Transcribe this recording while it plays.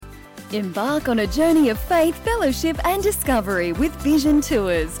Embark on a journey of faith, fellowship and discovery with Vision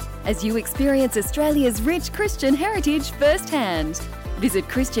Tours as you experience Australia's rich Christian heritage firsthand. Visit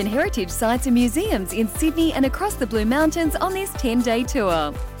Christian heritage sites and museums in Sydney and across the Blue Mountains on this 10-day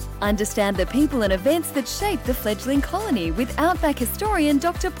tour. Understand the people and events that shaped the fledgling colony with Outback historian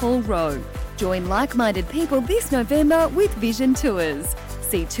Dr. Paul Rowe. Join like-minded people this November with Vision Tours.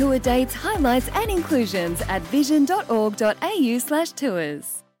 See tour dates, highlights and inclusions at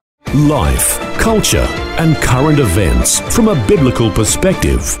vision.org.au/tours. Life, culture and current events from a biblical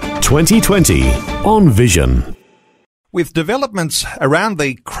perspective. 2020 on Vision. With developments around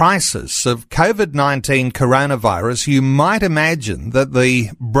the crisis of COVID-19 coronavirus, you might imagine that the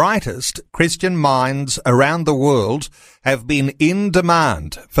brightest Christian minds around the world have been in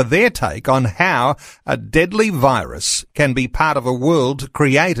demand for their take on how a deadly virus can be part of a world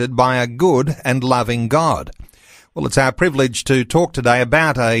created by a good and loving God. Well, it's our privilege to talk today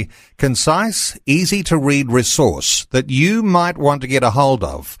about a concise, easy-to-read resource that you might want to get a hold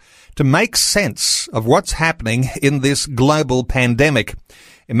of to make sense of what's happening in this global pandemic.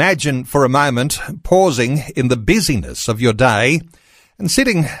 Imagine for a moment pausing in the busyness of your day and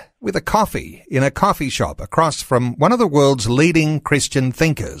sitting with a coffee in a coffee shop across from one of the world's leading Christian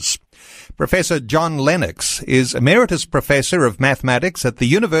thinkers. Professor John Lennox is Emeritus Professor of Mathematics at the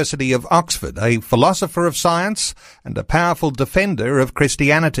University of Oxford, a philosopher of science and a powerful defender of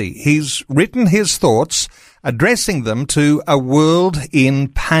Christianity. He's written his thoughts addressing them to a world in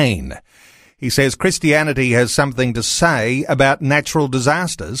pain. He says Christianity has something to say about natural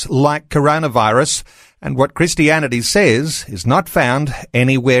disasters like coronavirus, and what Christianity says is not found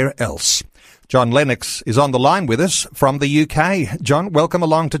anywhere else. John Lennox is on the line with us from the UK. John, welcome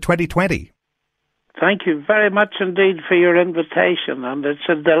along to 2020. Thank you very much indeed for your invitation, and it's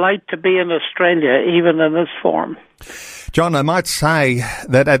a delight to be in Australia, even in this form. John, I might say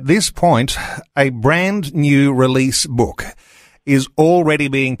that at this point, a brand new release book is already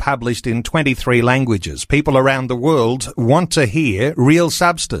being published in 23 languages. People around the world want to hear real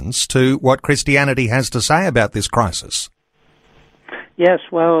substance to what Christianity has to say about this crisis. Yes,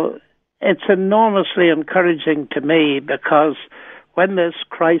 well, it's enormously encouraging to me because when this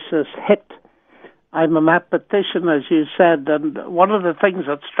crisis hit, I'm a mathematician, as you said, and one of the things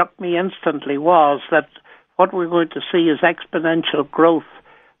that struck me instantly was that what we're going to see is exponential growth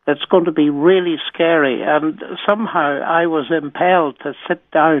that's going to be really scary. And somehow I was impelled to sit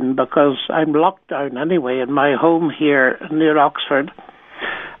down because I'm locked down anyway in my home here near Oxford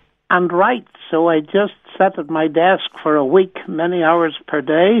and write. So I just sat at my desk for a week, many hours per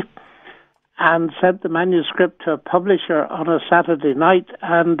day, and sent the manuscript to a publisher on a Saturday night,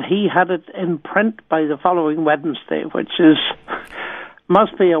 and he had it in print by the following Wednesday, which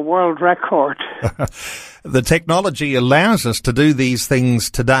must be a world record. The technology allows us to do these things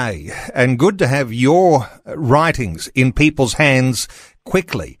today, and good to have your writings in people's hands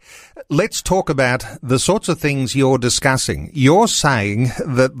quickly. Let's talk about the sorts of things you're discussing. You're saying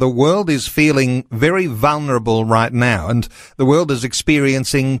that the world is feeling very vulnerable right now, and the world is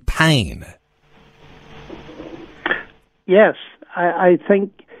experiencing pain. Yes, I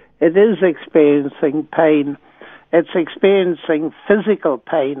think it is experiencing pain. It's experiencing physical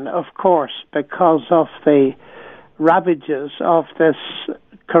pain, of course, because of the ravages of this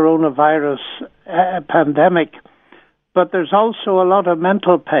coronavirus pandemic. But there's also a lot of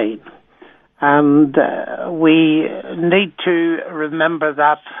mental pain. And we need to remember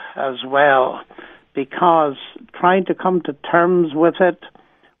that as well, because trying to come to terms with it,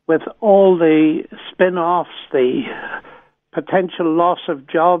 with all the spin-offs, the potential loss of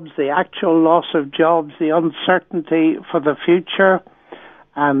jobs, the actual loss of jobs, the uncertainty for the future,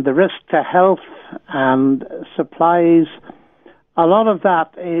 and the risk to health and supplies, a lot of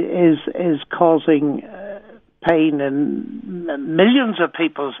that is causing pain in millions of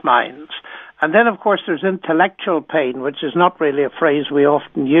people's minds. And then, of course, there's intellectual pain, which is not really a phrase we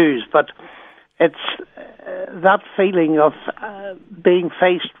often use, but it's that feeling of being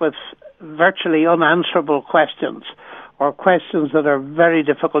faced with virtually unanswerable questions, or questions that are very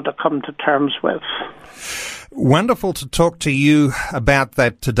difficult to come to terms with. Wonderful to talk to you about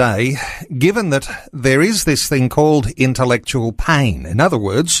that today, given that there is this thing called intellectual pain. In other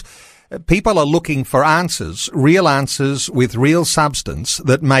words, people are looking for answers, real answers with real substance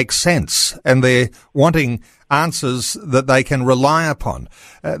that make sense, and they're wanting answers that they can rely upon.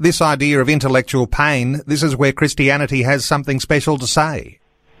 This idea of intellectual pain, this is where Christianity has something special to say.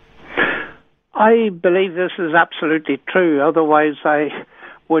 I believe this is absolutely true. Otherwise, I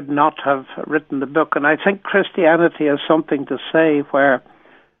would not have written the book. And I think Christianity has something to say where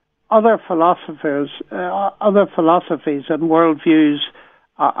other philosophies and worldviews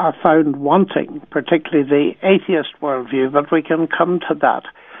are found wanting, particularly the atheist worldview, but we can come to that.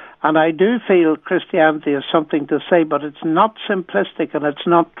 And I do feel Christianity is something to say, but it's not simplistic and it's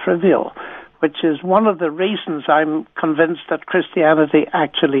not trivial, which is one of the reasons I'm convinced that Christianity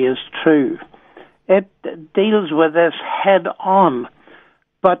actually is true. It deals with this head on,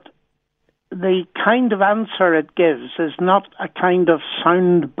 but the kind of answer it gives is not a kind of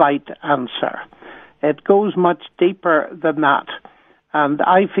soundbite answer. It goes much deeper than that. And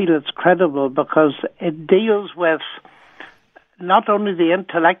I feel it's credible because it deals with not only the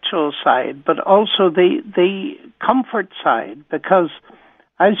intellectual side, but also the comfort side. Because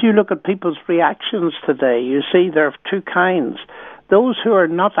as you look at people's reactions today, you see there are two kinds. Those who are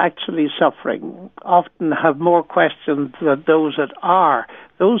not actually suffering often have more questions than those that are.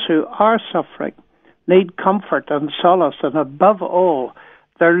 Those who are suffering need comfort and solace, and above all,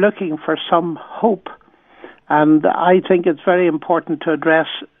 they're looking for some hope. And I think it's very important to address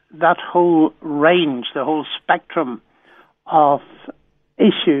that whole range, the whole spectrum of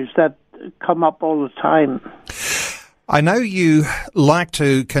issues that come up all the time. I know you like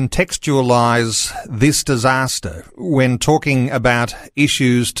to contextualize this disaster when talking about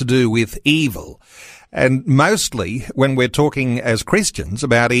issues to do with evil. And mostly when we're talking as Christians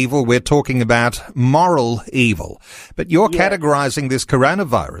about evil, we're talking about moral evil. But you're categorizing this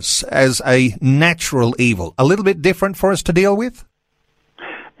coronavirus as a natural evil. A little bit different for us to deal with?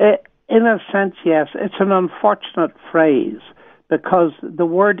 In a sense, yes. It's an unfortunate phrase because the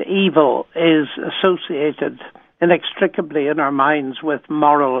word evil is associated inextricably in our minds with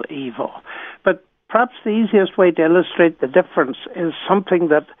moral evil. But perhaps the easiest way to illustrate the difference is something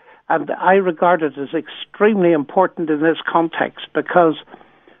that, and I regard it as extremely important in this context, because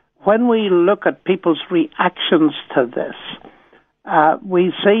when we look at people's reactions to this,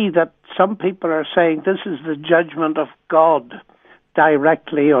 we see that some people are saying this is the judgment of God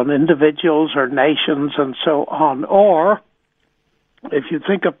directly on individuals or nations and so on. Or, if you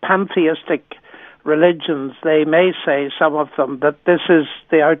think of pantheistic religions, they may say, some of them, that this is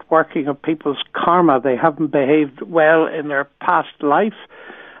the outworking of people's karma. They haven't behaved well in their past life,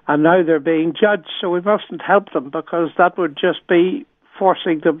 and now they're being judged, so we mustn't help them because that would just be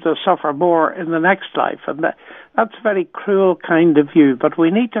forcing them to suffer more in the next life. And that's a very cruel kind of view, but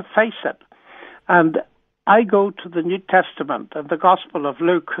we need to face it. And I go to the New Testament and the Gospel of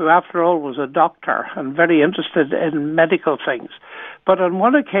Luke, who after all was a doctor and very interested in medical things. But on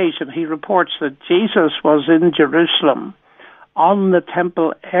one occasion he reports that Jesus was in Jerusalem on the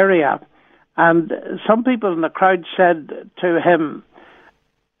temple area, and some people in the crowd said to him,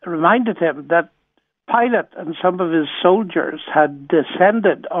 reminded him that Pilate and some of his soldiers had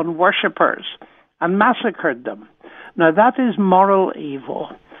descended on worshippers and massacred them. Now that is moral evil.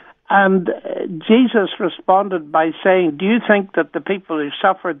 And Jesus responded by saying, do you think that the people who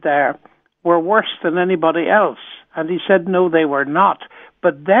suffered there were worse than anybody else? And he said, no, they were not.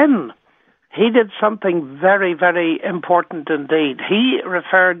 But then he did something very, very important indeed. He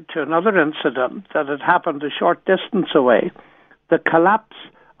referred to another incident that had happened a short distance away, the collapse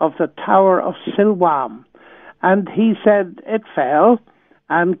of the Tower of Siloam. And he said it fell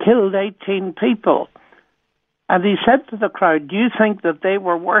and killed 18 people. And he said to the crowd, do you think that they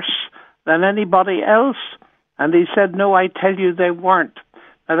were worse than anybody else? And he said, no, I tell you they weren't.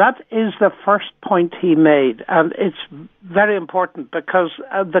 Now that is the first point he made, and it's very important because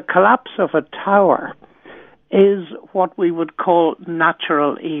the collapse of a tower is what we would call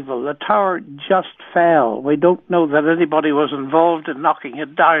natural evil. The tower just fell. We don't know that anybody was involved in knocking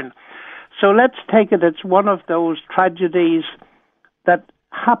it down. So let's take it, it's one of those tragedies that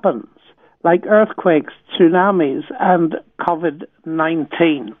happens, like earthquakes, tsunamis, and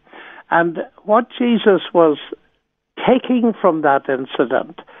COVID-19. And what Jesus was taking from that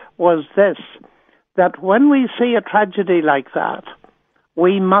incident was this, that when we see a tragedy like that,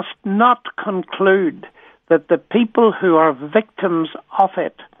 we must not conclude that the people who are victims of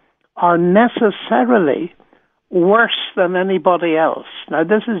it are necessarily worse than anybody else. Now,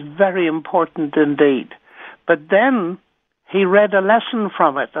 this is very important indeed. But then he read a lesson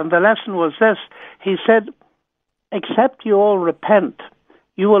from it, and the lesson was this. He said, except you all repent,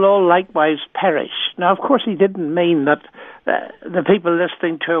 you will all likewise perish. Now, of course, he didn't mean that the people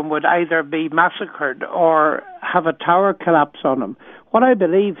listening to him would either be massacred or have a tower collapse on them. What I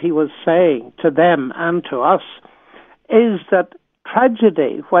believe he was saying to them and to us is that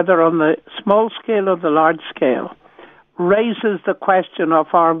tragedy, whether on the small scale or the large scale, raises the question of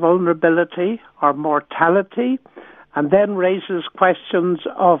our vulnerability, our mortality, and then raises questions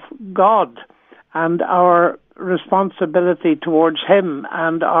of God and our responsibility towards him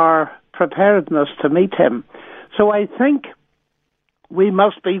and our preparedness to meet him. So I think we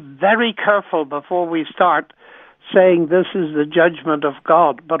must be very careful before we start saying this is the judgment of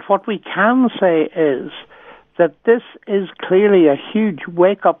God. But what we can say is that this is clearly a huge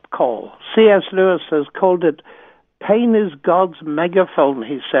wake-up call. C.S. Lewis has called it, pain is God's megaphone,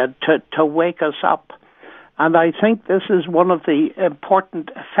 he said, to wake us up. And I think this is one of the important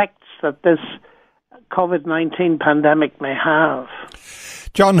effects that this COVID-19 pandemic may have.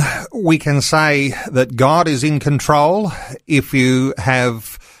 John, we can say that God is in control. If you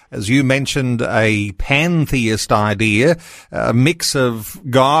have, as you mentioned, a pantheist idea, a mix of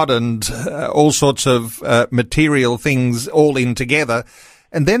God and all sorts of material things all in together.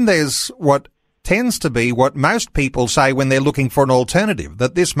 And then there's what tends to be what most people say when they're looking for an alternative,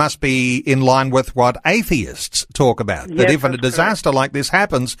 that this must be in line with what atheists talk about, yes, that if a disaster like this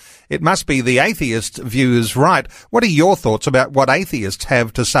happens, it must be the atheist view is right. What are your thoughts about what atheists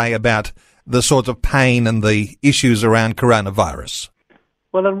have to say about the sort of pain and the issues around coronavirus?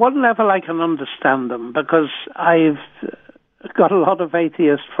 Well, at one level I can understand them, because I've got a lot of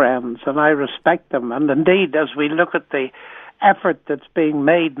atheist friends and I respect them. And indeed, as we look at the effort that's being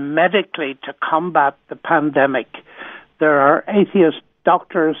made medically to combat the pandemic, there are atheist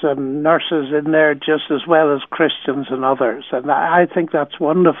doctors and nurses in there just as well as Christians and others. And I think that's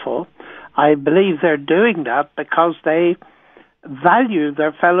wonderful. I believe they're doing that because they value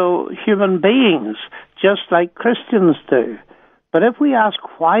their fellow human beings, just like Christians do. But if we ask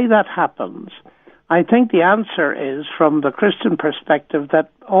why that happens, I think the answer is, from the Christian perspective,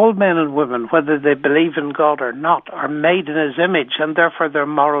 that all men and women, whether they believe in God or not, are made in His image, and therefore they're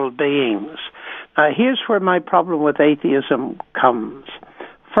moral beings. Now, here's where my problem with atheism comes.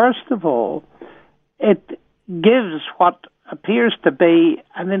 First of all, it gives what appears to be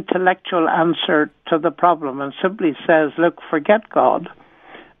an intellectual answer to the problem and simply says, look, forget God.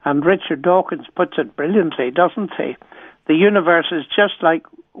 And Richard Dawkins puts it brilliantly, doesn't he? The universe is just like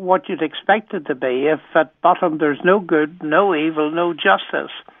what you'd expect it to be if at bottom there's no good, no evil, no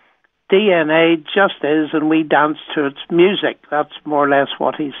justice. DNA just is, and we dance to its music. That's more or less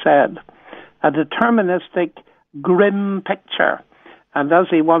what he said. A deterministic, grim picture. And as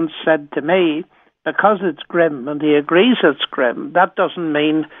he once said to me, because it's grim, and he agrees it's grim, that doesn't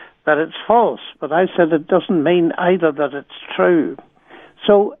mean that it's false. But I said it doesn't mean either that it's true.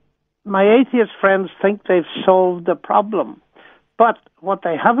 So my atheist friends think they've solved the problem. But what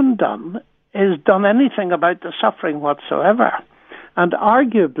they haven't done is done anything about the suffering whatsoever. And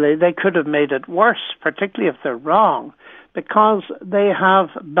arguably, they could have made it worse, particularly if they're wrong, because they have,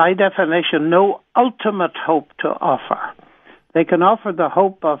 by definition, no ultimate hope to offer. They can offer the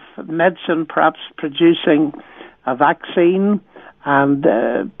hope of medicine perhaps producing a vaccine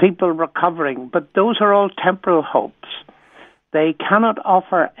and people recovering, but those are all temporal hopes. They cannot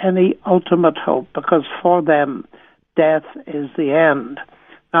offer any ultimate hope, because for them, death is the end.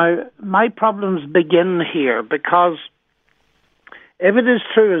 Now, my problems begin here, because if it is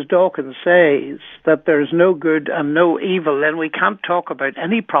true, as Dawkins says, that there is no good and no evil, then we can't talk about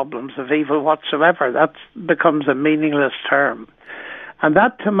any problems of evil whatsoever. That becomes a meaningless term. And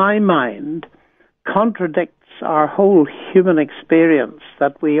that, to my mind, contradicts our whole human experience,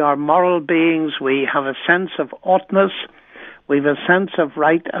 that we are moral beings, we have a sense of oughtness, we have a sense of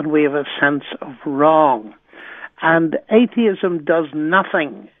right, and we have a sense of wrong. And atheism does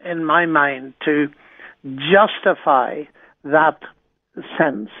nothing, in my mind, to justify that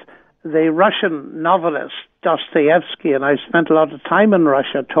sense. The Russian novelist Dostoevsky, and I spent a lot of time in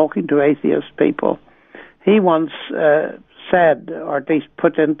Russia talking to atheist people, he once said, or at least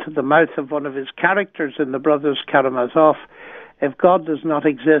put into the mouth of one of his characters in The Brothers Karamazov, if God does not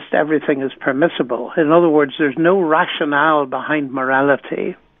exist, everything is permissible. In other words, there's no rationale behind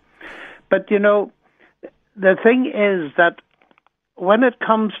morality. But, you know, the thing is that when it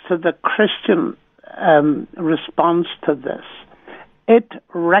comes to the Christian response to this, it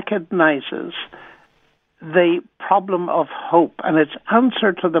recognizes the problem of hope, and its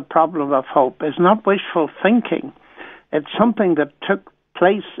answer to the problem of hope is not wishful thinking. It's something that took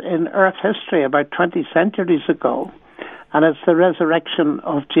place in Earth history about 20 centuries ago, and it's the resurrection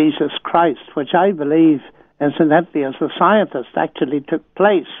of Jesus Christ, which I believe, incidentally, as a scientist, actually took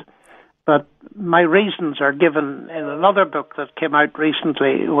place. But my reasons are given in another book that came out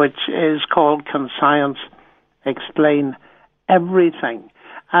recently, which is called Can Science Explain Everything?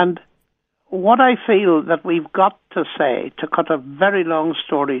 And what I feel that we've got to say, to cut a very long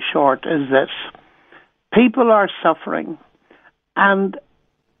story short, is this. People are suffering, and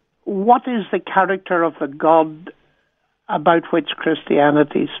what is the character of the God about which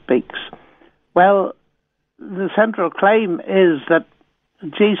Christianity speaks? Well, the central claim is that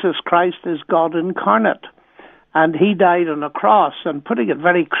Jesus Christ is God incarnate. and he died on a cross. And putting it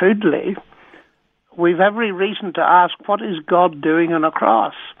very crudely, we've every reason to ask, what is God doing on a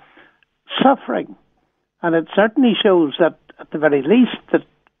cross? Suffering. And it certainly shows that, at the very least, that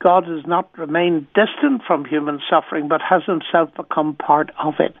God has not remained distant from human suffering, but has himself become part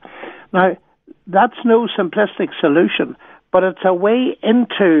of it. Now, that's no simplistic solution, but it's a way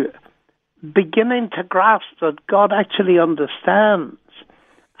into beginning to grasp that God actually understands.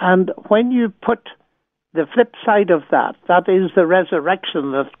 And when you put the flip side of that, that is the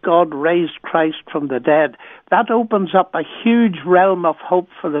resurrection, that God raised Christ from the dead, that opens up a huge realm of hope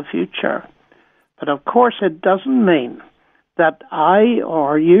for the future. But of course, it doesn't mean that I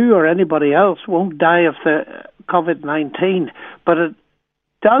or you or anybody else won't die of the COVID-19, but it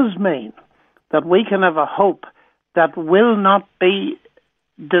does mean that we can have a hope that will not be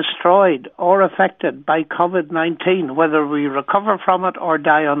destroyed or affected by COVID-19, whether we recover from it or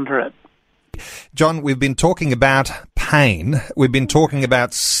die under it. John, we've been talking about pain. We've been talking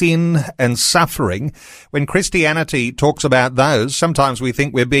about sin and suffering. When Christianity talks about those, sometimes we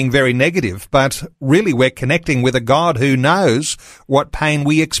think we're being very negative, but really we're connecting with a God who knows what pain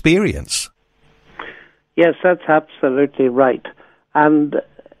we experience. Yes, that's absolutely right. And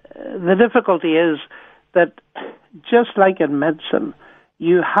the difficulty is that, just like in medicine,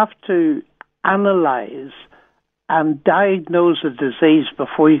 you have to analyze and diagnose a disease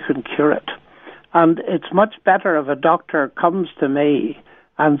before you can cure it. And it's much better if a doctor comes to me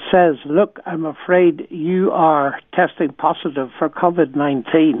and says, look, I'm afraid you are testing positive for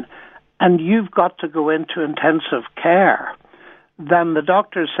COVID-19 and you've got to go into intensive care. Then the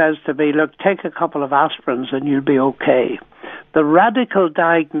doctor says to me, look, take a couple of aspirins and you'll be okay. The radical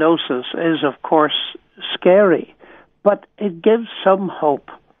diagnosis is, of course, scary, but it gives some hope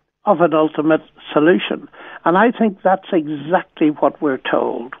of an ultimate solution. And I think that's exactly what we're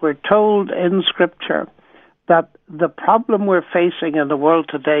told. We're told in Scripture that the problem we're facing in the world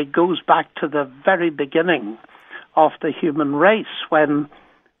today goes back to the very beginning of the human race, when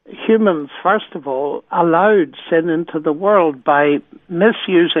humans, first of all, allowed sin into the world by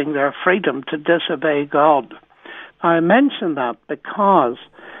misusing their freedom to disobey God. I mention that because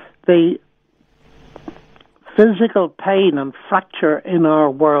the physical pain and fracture in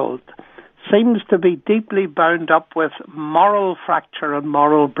our world seems to be deeply bound up with moral fracture and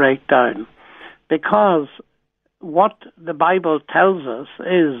moral breakdown, because what the Bible tells us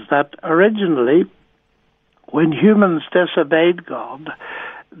is that originally, when humans disobeyed God,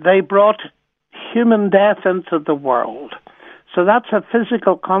 they brought human death into the world. So that's a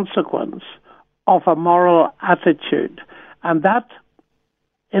physical consequence of a moral attitude, and that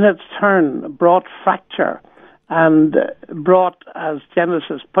in its turn brought fracture and brought, as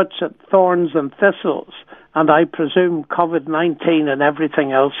Genesis puts it, thorns and thistles, and I presume COVID-19 and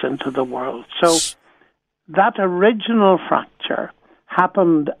everything else into the world. So that original fracture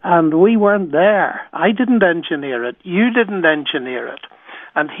happened, and we weren't there. I didn't engineer it. You didn't engineer it.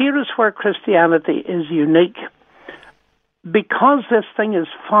 And here is where Christianity is unique. Because this thing is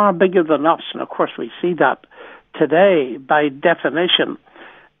far bigger than us, and of course we see that today by definition,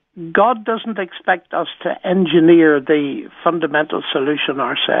 God doesn't expect us to engineer the fundamental solution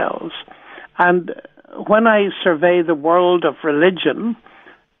ourselves. And when I survey the world of religion,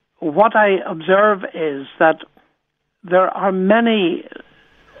 what I observe is that there are many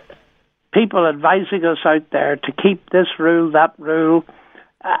people advising us out there to keep this rule, that rule,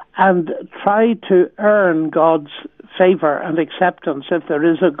 and try to earn God's favor and acceptance if there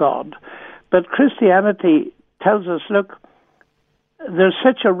is a God. But Christianity tells us, look, there's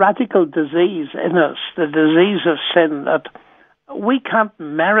such a radical disease in us, the disease of sin, that we can't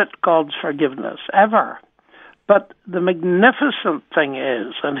merit God's forgiveness, ever. But the magnificent thing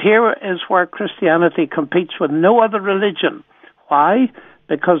is, and here is where Christianity competes with no other religion. Why?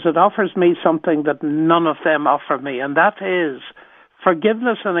 Because it offers me something that none of them offer me, and that is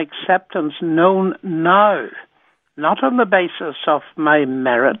forgiveness and acceptance known now, not on the basis of my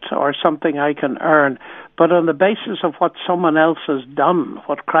merit or something I can earn, but on the basis of what someone else has done,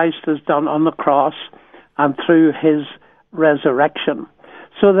 what Christ has done on the cross and through his resurrection.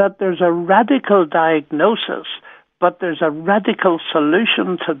 So that there's a radical diagnosis, but there's a radical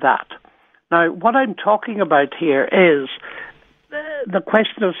solution to that. Now, what I'm talking about here is the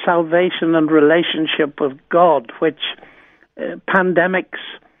question of salvation and relationship with God, which pandemics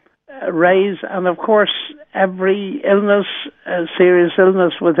raise, and of course every illness, serious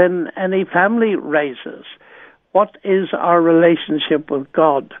illness within any family raises. What is our relationship with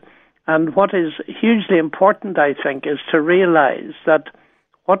God? And what is hugely important, I think, is to realize that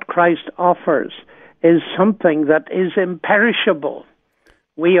what Christ offers is something that is imperishable.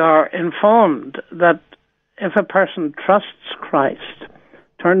 We are informed that if a person trusts Christ,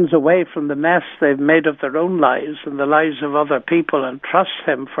 turns away from the mess they've made of their own lives and the lives of other people and trusts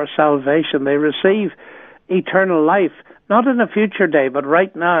Him for salvation, they receive eternal life, not in a future day, but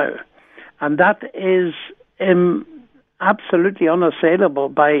right now. And that is absolutely unassailable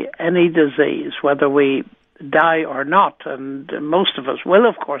by any disease, whether we die or not. And most of us will,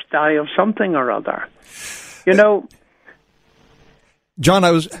 of course, die of something or other. You know, John,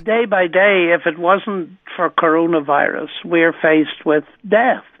 day by day, if it wasn't for coronavirus, we're faced with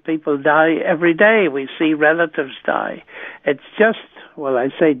death. People die every day. We see relatives die. It's just, well, I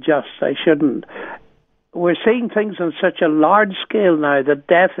say just, I shouldn't. We're seeing things on such a large scale now that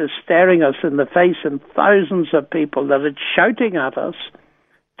death is staring us in the face in thousands of people, that it's shouting at us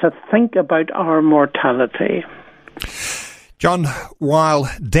to think about our mortality. John, while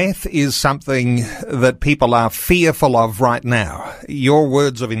death is something that people are fearful of right now, your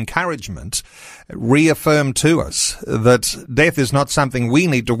words of encouragement reaffirm to us that death is not something we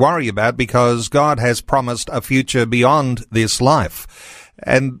need to worry about because God has promised a future beyond this life.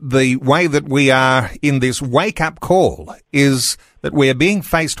 And the way that we are in this wake-up call is that we are being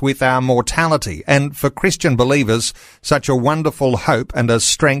faced with our mortality. And for Christian believers, such a wonderful hope and a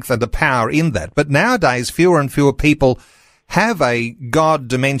strength and a power in that. But nowadays, fewer and fewer people have a God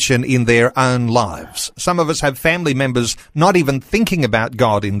dimension in their own lives. Some of us have family members not even thinking about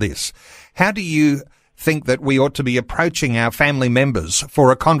God in this. How do you think that we ought to be approaching our family members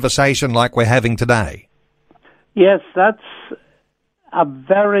for a conversation like we're having today? Yes, that's a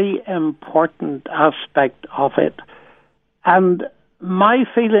very important aspect of it. And my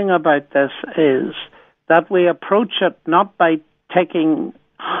feeling about this is that we approach it not by taking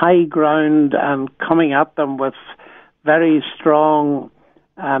high ground and coming at them with very strong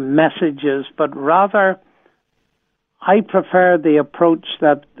messages, but rather I prefer the approach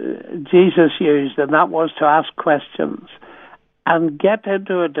that Jesus used, and that was to ask questions and get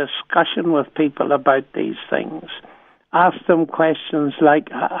into a discussion with people about these things. Ask them questions like,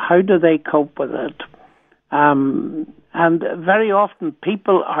 how do they cope with it? And very often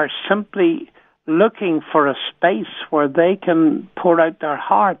people are simply looking for a space where they can pour out their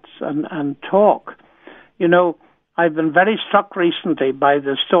hearts and talk. You know, I've been very struck recently by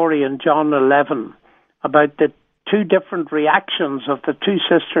the story in John 11 about the two different reactions of the two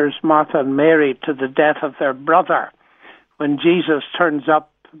sisters, Martha and Mary, to the death of their brother. When Jesus turns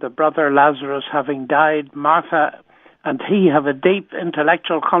up, the brother Lazarus having died, Martha and he have a deep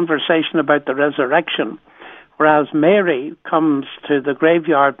intellectual conversation about the resurrection, whereas Mary comes to the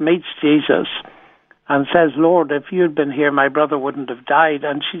graveyard, meets Jesus, and says, Lord, if you'd been here, my brother wouldn't have died,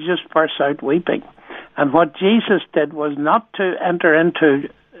 and she just bursts out weeping. And what Jesus did was not to enter into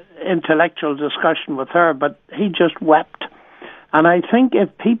intellectual discussion with her, but he just wept. And I think if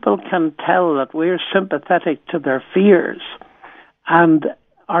people can tell that we're sympathetic to their fears and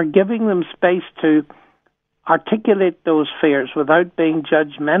are giving them space to articulate those fears without being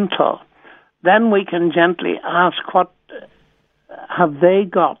judgmental, then we can gently ask what have they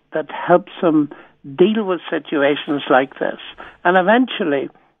got that helps them deal with situations like this. And eventually,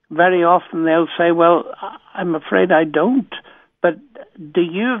 very often they'll say, well, I'm afraid I don't, but do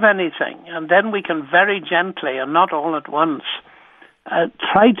you have anything? And then we can very gently, and not all at once,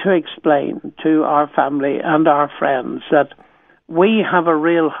 try to explain to our family and our friends that we have a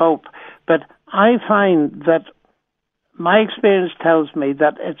real hope. But I find that my experience tells me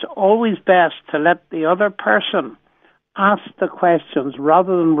that it's always best to let the other person ask the questions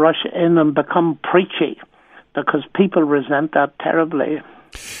rather than rush in and become preachy, because people resent that terribly.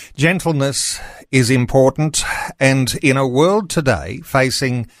 Gentleness is important, and in a world today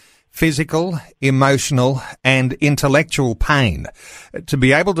facing physical, emotional and intellectual pain, to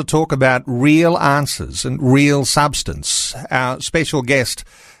be able to talk about real answers and real substance. Our special guest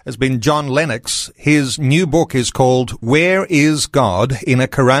has been John Lennox. His new book is called Where is God in a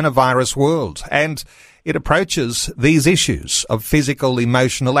Coronavirus World? And it approaches these issues of physical,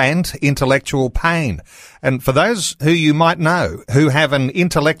 emotional and intellectual pain. And for those who you might know who have an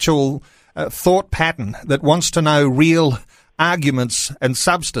intellectual thought pattern that wants to know real arguments and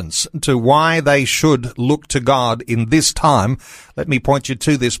substance to why they should look to God in this time, let me point you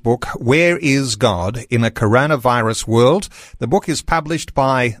to this book, Where is God in a Coronavirus World? The book is published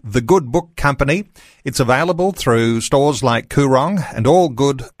by The Good Book Company. It's available through stores like Koorong and all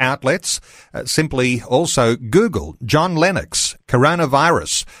good outlets. Simply also Google John Lennox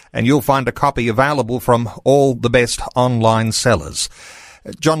Coronavirus and you'll find a copy available from all the best online sellers.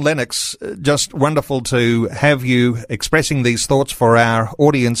 John Lennox, just wonderful to have you expressing these thoughts for our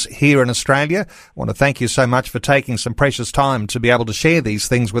audience here in Australia. I want to thank you so much for taking some precious time to be able to share these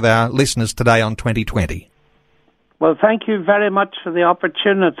things with our listeners today on 2020. Well, thank you very much for the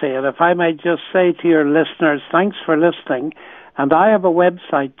opportunity. And if I may just say to your listeners, thanks for listening. And I have a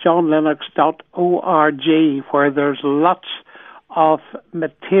website, johnlennox.org, where there's lots of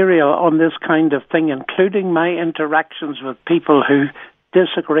material on this kind of thing, including my interactions with people who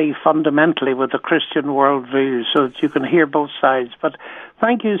disagree fundamentally with the Christian worldview, so that you can hear both sides. But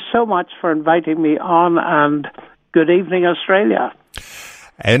thank you so much for inviting me on, and good evening, Australia.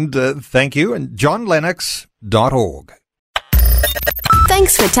 And thank you, and johnlennox.org.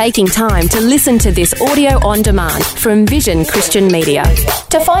 Thanks for taking time to listen to this audio on demand from Vision Christian Media.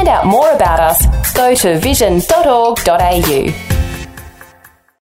 To find out more about us, go to vision.org.au.